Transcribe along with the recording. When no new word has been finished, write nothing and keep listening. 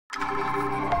Hi,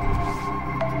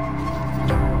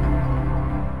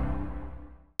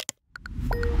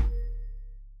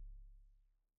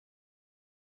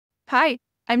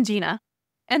 I'm Gena,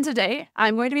 and today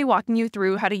I'm going to be walking you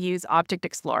through how to use Object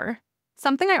Explorer.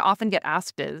 Something I often get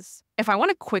asked is, if I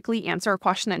want to quickly answer a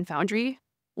question in Foundry,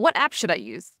 what app should I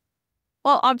use?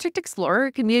 Well, Object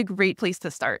Explorer can be a great place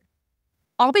to start.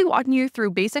 I'll be walking you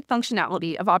through basic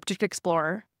functionality of Object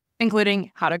Explorer,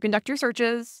 including how to conduct your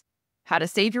searches, how to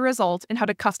save your result, and how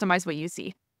to customize what you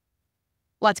see.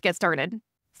 Let's get started.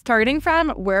 Starting from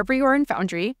wherever you are in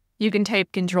Foundry, you can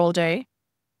type Control-J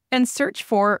and search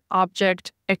for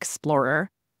Object Explorer.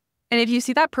 And if you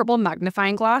see that purple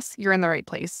magnifying glass, you're in the right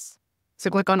place. So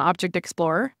click on Object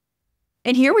Explorer.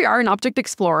 And here we are in Object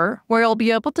Explorer, where you'll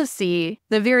be able to see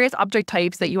the various object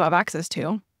types that you have access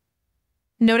to.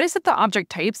 Notice that the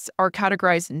object types are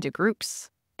categorized into groups.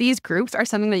 These groups are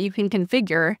something that you can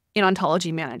configure in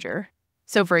Ontology Manager.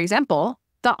 So for example,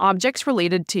 the objects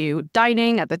related to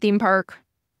dining at the theme park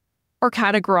are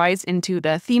categorized into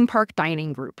the theme park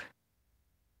dining group.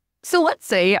 So let's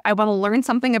say I want to learn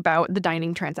something about the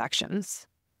dining transactions.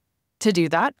 To do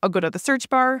that, I'll go to the search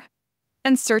bar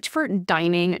and search for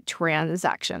dining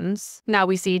transactions. Now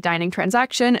we see dining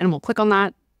transaction, and we'll click on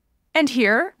that. And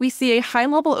here we see a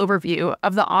high-level overview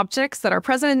of the objects that are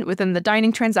present within the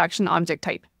dining transaction object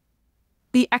type.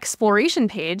 The exploration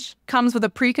page comes with a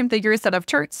pre-configured set of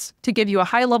charts to give you a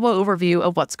high-level overview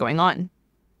of what's going on.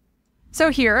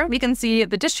 So here we can see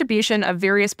the distribution of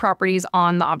various properties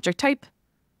on the object type,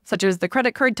 such as the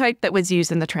credit card type that was used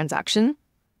in the transaction,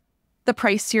 the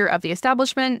price tier of the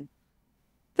establishment,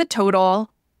 the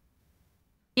total,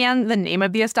 and the name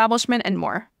of the establishment, and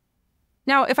more.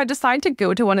 Now, if I decide to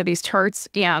go to one of these charts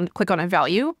and click on a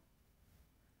value,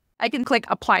 I can click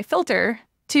Apply Filter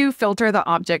to filter the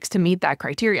objects to meet that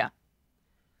criteria.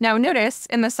 Now notice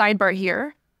in the sidebar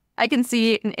here, I can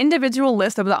see an individual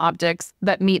list of the objects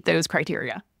that meet those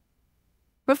criteria.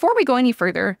 Before we go any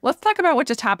further, let's talk about what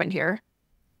just happened here.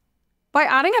 By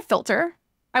adding a filter,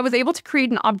 I was able to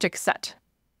create an object set.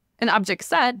 An object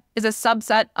set is a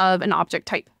subset of an object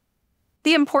type.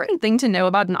 The important thing to know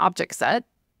about an object set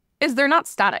is they're not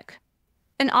static.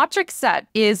 An object set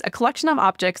is a collection of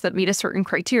objects that meet a certain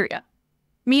criteria,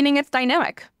 meaning it's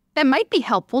dynamic. It might be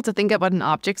helpful to think about an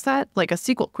object set like a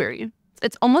SQL query.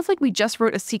 It's almost like we just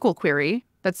wrote a SQL query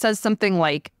that says something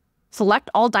like, select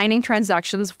all dining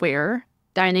transactions where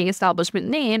dining establishment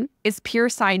name is pure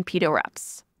signed pedo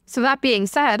reps. So that being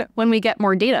said, when we get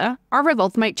more data, our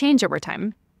results might change over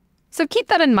time. So keep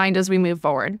that in mind as we move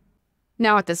forward.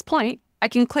 Now at this point, I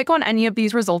can click on any of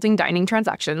these resulting dining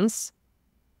transactions,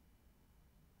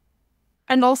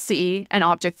 and I'll see an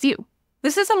object view.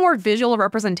 This is a more visual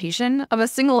representation of a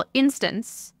single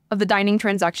instance of the dining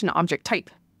transaction object type.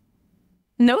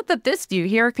 Note that this view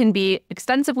here can be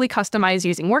extensively customized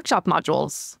using workshop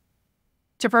modules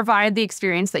to provide the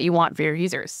experience that you want for your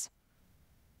users.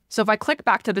 So if I click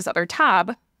back to this other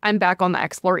tab, I'm back on the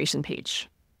exploration page.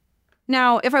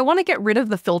 Now, if I want to get rid of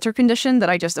the filter condition that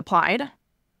I just applied,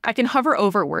 I can hover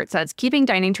over where it says keeping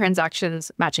dining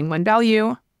transactions matching one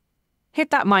value,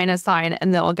 hit that minus sign,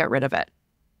 and then I'll get rid of it.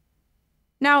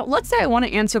 Now, let's say I want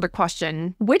to answer the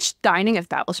question, which dining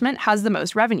establishment has the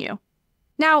most revenue?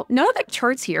 Now, none of the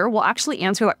charts here will actually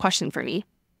answer that question for me.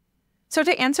 So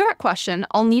to answer that question,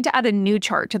 I'll need to add a new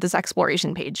chart to this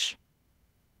exploration page.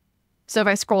 So if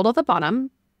I scroll to the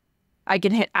bottom, I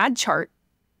can hit Add Chart,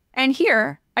 and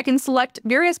here I can select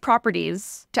various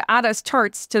properties to add as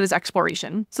charts to this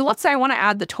exploration. So let's say I want to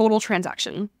add the total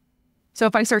transaction. So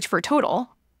if I search for total,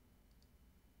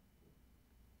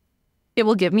 it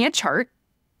will give me a chart.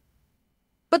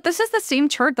 But this is the same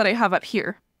chart that I have up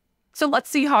here. So let's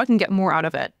see how I can get more out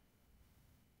of it.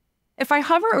 If I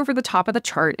hover over the top of the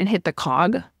chart and hit the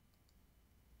cog,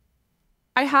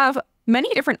 I have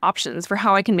many different options for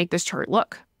how I can make this chart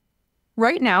look.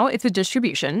 Right now, it's a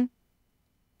distribution.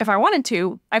 If I wanted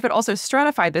to, I could also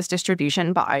stratify this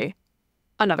distribution by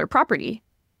another property,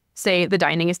 say the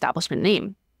dining establishment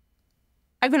name.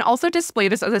 I can also display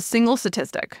this as a single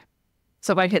statistic.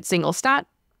 So if I hit single stat,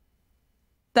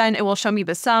 then it will show me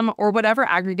the sum or whatever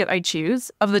aggregate I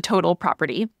choose of the total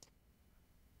property.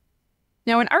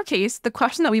 Now in our case, the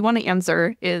question that we want to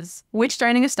answer is which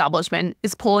dining establishment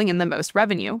is pulling in the most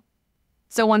revenue?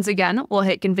 So once again, we'll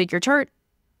hit Configure Chart,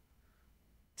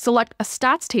 select a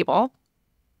stats table,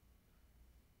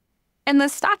 and the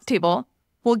stats table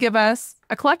will give us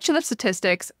a collection of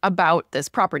statistics about this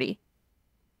property.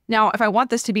 Now, if I want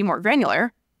this to be more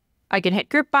granular, I can hit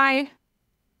Group By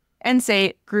and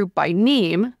say Group By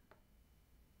Name,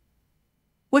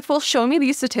 which will show me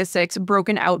these statistics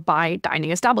broken out by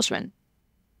dining establishment.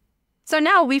 So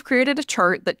now we've created a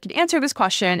chart that can answer this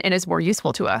question and is more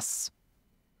useful to us.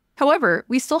 However,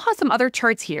 we still have some other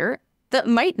charts here that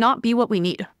might not be what we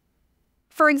need.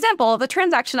 For example, the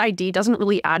transaction ID doesn't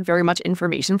really add very much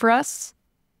information for us.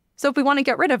 So if we want to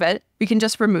get rid of it, we can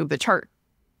just remove the chart.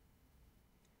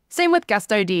 Same with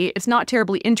guest ID, it's not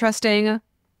terribly interesting,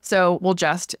 so we'll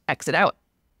just exit out.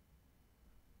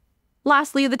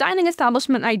 Lastly, the dining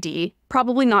establishment ID,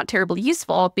 probably not terribly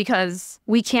useful because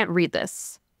we can't read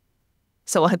this.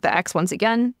 So we'll hit the X once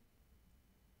again.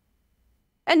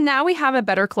 And now we have a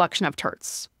better collection of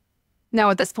charts. Now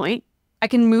at this point, I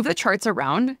can move the charts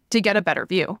around to get a better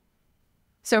view.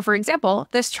 So for example,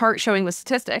 this chart showing the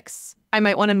statistics, I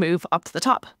might want to move up to the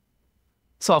top.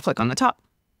 So I'll click on the top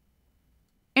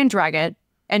and drag it,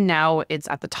 and now it's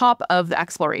at the top of the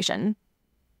exploration.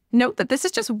 Note that this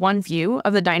is just one view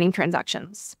of the dining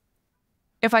transactions.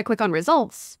 If I click on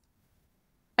results,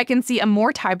 I can see a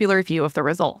more tabular view of the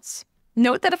results.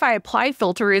 Note that if I apply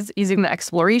filters using the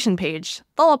exploration page,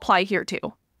 they'll apply here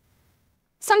too.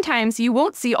 Sometimes you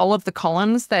won't see all of the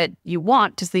columns that you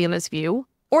want to see in this view,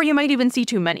 or you might even see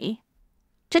too many.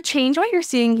 To change what you're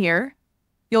seeing here,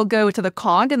 you'll go to the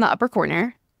cog in the upper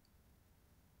corner,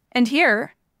 and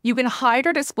here, you can hide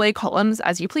or display columns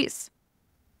as you please.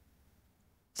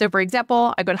 So for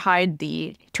example, I could hide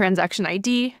the transaction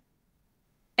ID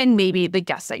and maybe the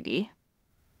guest ID.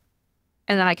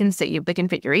 And then I can save the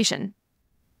configuration.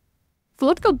 So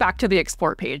let's go back to the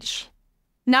Explore page.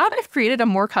 Now that I've created a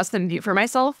more custom view for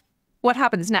myself, what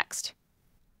happens next?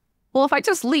 Well, if I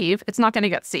just leave, it's not going to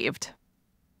get saved.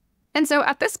 And so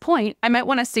at this point, I might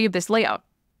want to save this layout.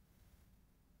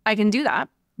 I can do that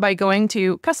by going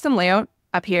to Custom Layout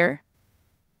up here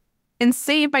and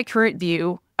save my current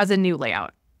view as a new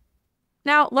layout.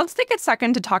 Now, let's take a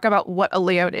second to talk about what a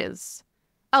layout is.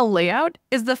 A layout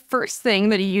is the first thing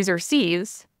that a user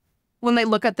sees when they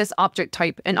look at this object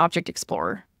type in Object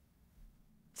Explorer.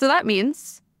 So that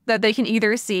means that they can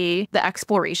either see the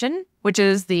exploration, which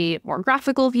is the more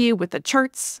graphical view with the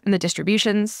charts and the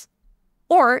distributions,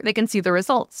 or they can see the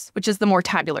results, which is the more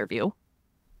tabular view.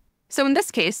 So in this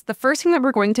case, the first thing that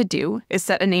we're going to do is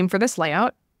set a name for this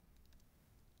layout.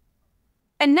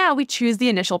 And now we choose the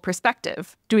initial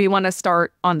perspective. Do we want to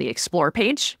start on the Explore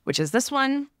page, which is this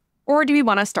one, or do we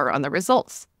want to start on the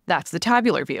results? That's the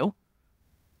tabular view.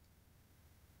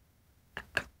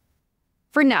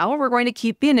 For now, we're going to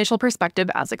keep the initial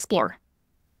perspective as Explore.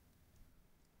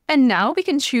 And now we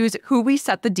can choose who we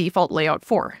set the default layout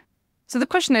for. So the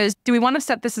question is, do we want to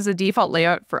set this as a default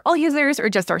layout for all users or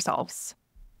just ourselves?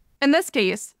 In this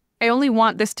case, I only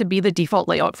want this to be the default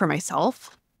layout for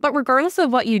myself, but regardless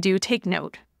of what you do, take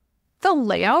note. The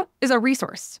layout is a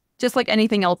resource, just like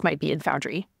anything else might be in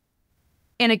Foundry.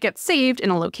 And it gets saved in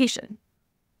a location.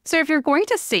 So if you're going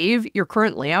to save your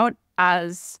current layout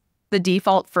as the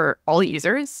default for all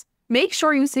users, make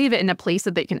sure you save it in a place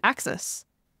that they can access.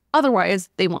 Otherwise,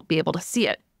 they won't be able to see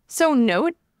it. So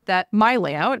note that my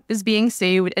layout is being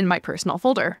saved in my personal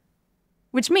folder,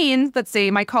 which means that,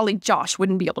 say, my colleague Josh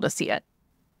wouldn't be able to see it.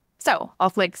 So I'll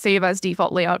click Save as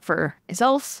Default Layout for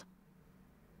myself,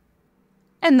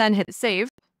 and then hit Save.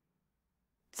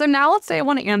 So now let's say I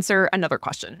want to answer another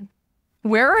question.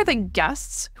 Where are the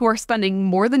guests who are spending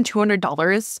more than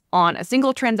 $200 on a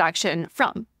single transaction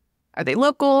from? Are they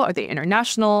local? Are they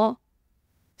international?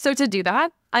 So to do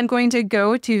that, I'm going to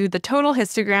go to the total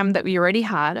histogram that we already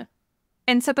had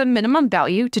and set the minimum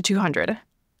value to 200.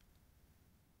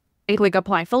 I click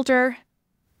Apply Filter.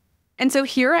 And so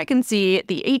here I can see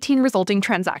the 18 resulting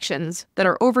transactions that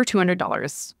are over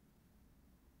 $200.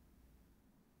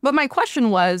 But my question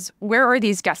was, where are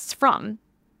these guests from?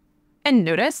 And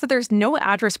notice that there's no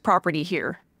address property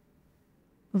here.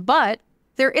 But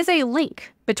there is a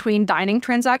link between dining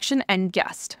transaction and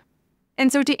guest.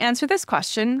 And so to answer this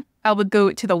question, I would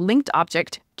go to the linked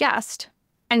object guest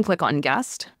and click on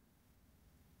guest.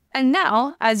 And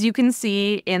now, as you can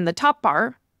see in the top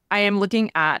bar, I am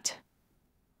looking at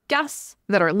guests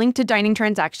that are linked to dining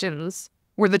transactions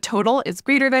where the total is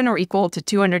greater than or equal to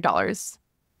 $200.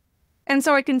 And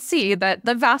so I can see that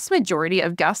the vast majority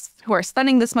of guests who are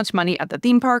spending this much money at the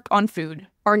theme park on food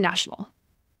are national.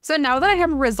 So now that I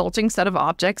have a resulting set of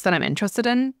objects that I'm interested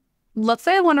in, let's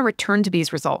say I want to return to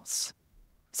these results.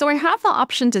 So I have the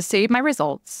option to save my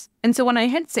results. And so when I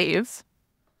hit save,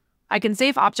 I can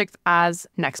save objects as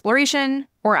an exploration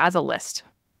or as a list.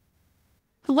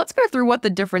 So let's go through what the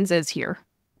difference is here.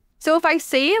 So if I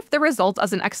save the results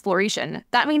as an exploration,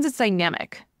 that means it's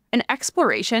dynamic. An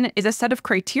exploration is a set of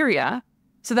criteria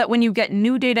so that when you get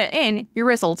new data in, your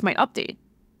results might update,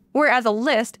 whereas a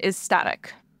list is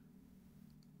static.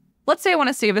 Let's say I want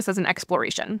to save this as an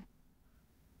exploration.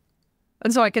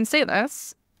 And so I can say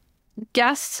this,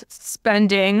 guests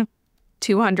spending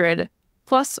 $200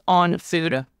 plus on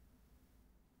food.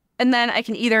 And then I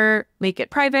can either make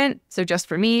it private, so just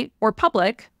for me, or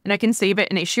public, and I can save it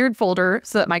in a shared folder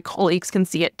so that my colleagues can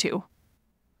see it too.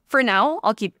 For now,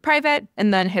 I'll keep it private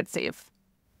and then hit save.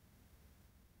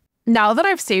 Now that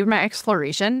I've saved my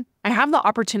exploration, I have the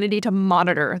opportunity to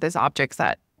monitor this object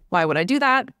set. Why would I do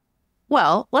that?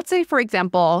 Well, let's say, for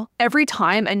example, every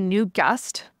time a new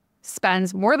guest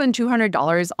spends more than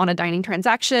 $200 on a dining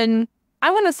transaction,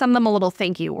 I want to send them a little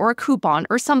thank you or a coupon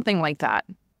or something like that.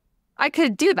 I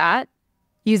could do that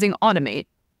using Automate.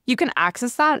 You can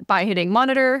access that by hitting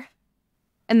Monitor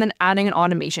and then adding an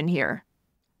automation here.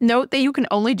 Note that you can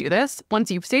only do this once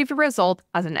you've saved a result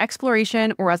as an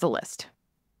exploration or as a list.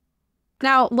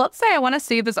 Now, let's say I want to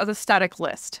save this as a static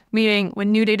list, meaning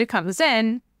when new data comes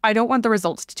in, I don't want the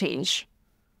results to change.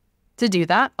 To do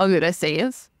that, I'll go to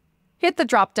Save, hit the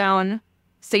dropdown,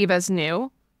 Save as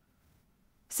New,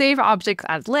 Save Objects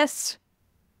as List,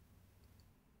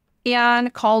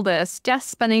 and call this guest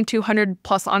spending $200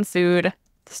 plus on food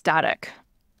static.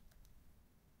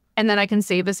 And then I can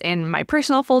save this in my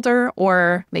personal folder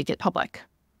or make it public.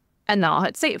 And then I'll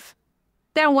hit Save.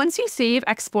 Now, once you save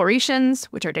explorations,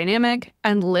 which are dynamic,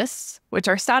 and lists, which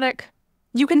are static,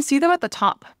 you can see them at the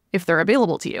top if they're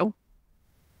available to you.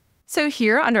 So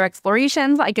here under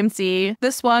explorations, I can see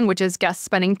this one, which is guests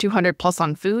spending $200 plus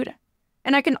on food.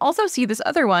 And I can also see this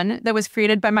other one that was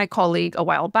created by my colleague a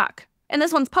while back. And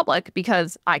this one's public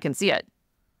because I can see it.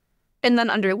 And then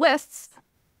under lists,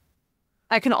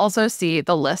 I can also see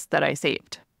the list that I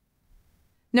saved.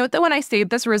 Note that when I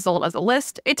saved this result as a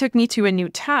list, it took me to a new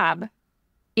tab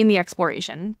in the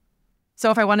exploration. So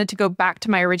if I wanted to go back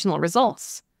to my original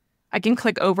results, I can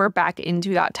click over back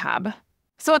into that tab.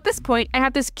 So at this point, I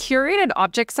have this curated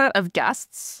object set of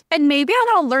guests, and maybe I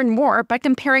want to learn more by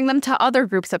comparing them to other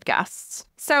groups of guests.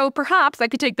 So perhaps I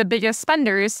could take the biggest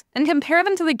spenders and compare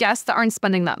them to the guests that aren't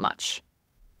spending that much.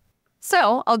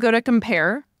 So I'll go to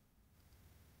Compare,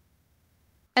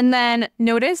 and then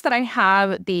notice that I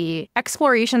have the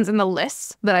explorations and the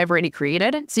lists that I've already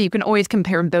created, so you can always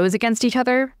compare those against each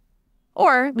other.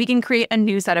 Or we can create a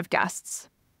new set of guests.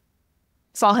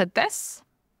 So I'll hit this,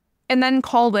 and then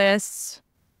call this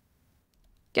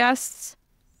guests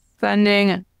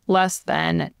spending less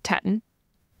than 10.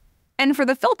 And for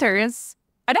the filters,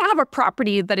 I don't have a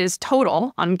property that is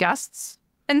total on guests.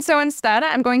 And so instead,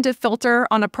 I'm going to filter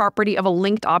on a property of a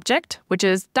linked object, which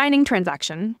is dining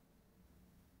transaction.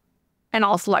 And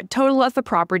I'll select total as the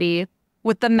property,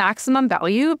 with the maximum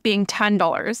value being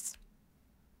 $10.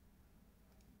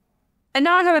 And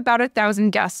now I have about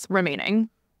 1,000 guests remaining.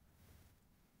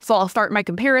 So I'll start my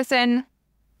comparison.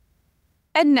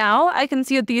 And now I can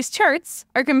see that these charts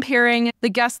are comparing the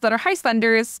guests that are high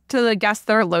spenders to the guests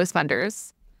that are low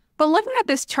spenders. But looking at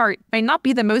this chart might not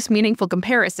be the most meaningful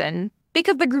comparison,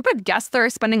 because the group of guests that are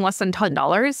spending less than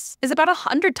 $10 is about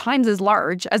 100 times as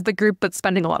large as the group that's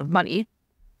spending a lot of money.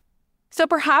 So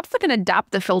perhaps I can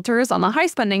adapt the filters on the high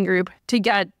spending group to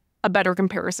get a better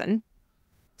comparison.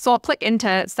 So I'll click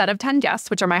into set of 10 guests,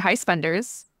 which are my high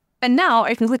spenders. And now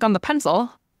I can click on the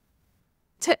pencil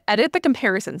to edit the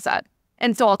comparison set.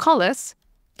 And so I'll call this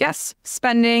guests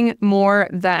spending more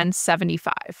than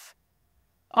 75.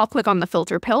 I'll click on the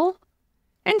filter pill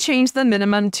and change the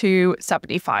minimum to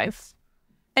 75.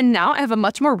 And now I have a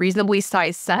much more reasonably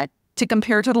sized set to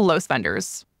compare to the low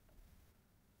spenders.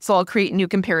 So I'll create a new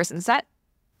comparison set.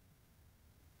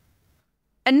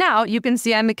 And now you can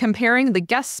see I'm comparing the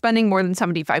guests spending more than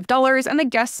 $75 and the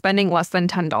guests spending less than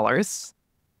 $10.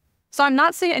 So I'm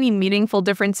not seeing any meaningful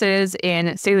differences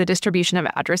in, say, the distribution of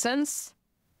addresses.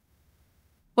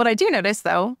 What I do notice,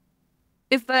 though,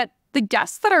 is that the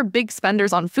guests that are big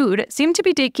spenders on food seem to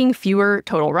be taking fewer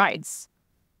total rides.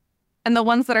 And the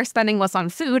ones that are spending less on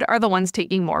food are the ones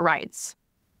taking more rides.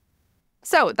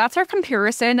 So that's our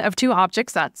comparison of two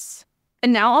object sets.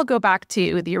 And now I'll go back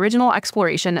to the original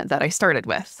exploration that I started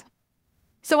with.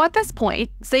 So at this point,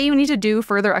 say you need to do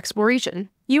further exploration.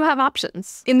 You have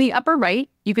options. In the upper right,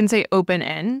 you can say Open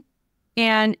In,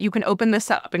 and you can open this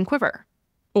setup in Quiver.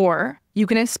 Or you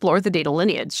can explore the data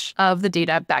lineage of the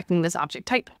data backing this object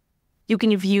type. You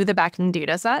can view the backing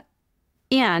data set,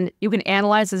 and you can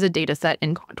analyze as a data set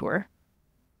in Contour.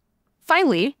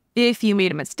 Finally, if you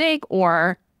made a mistake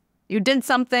or you did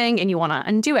something and you want to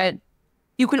undo it,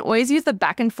 you can always use the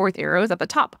back and forth arrows at the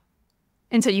top.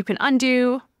 And so you can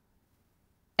undo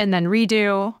and then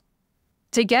redo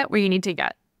to get where you need to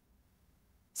get.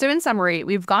 So in summary,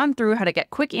 we've gone through how to get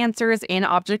quick answers in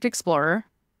Object Explorer,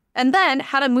 and then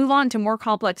how to move on to more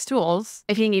complex tools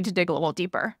if you need to dig a little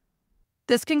deeper.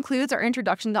 This concludes our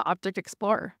introduction to Object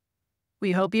Explorer.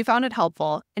 We hope you found it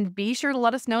helpful, and be sure to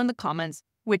let us know in the comments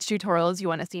which tutorials you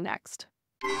want to see next.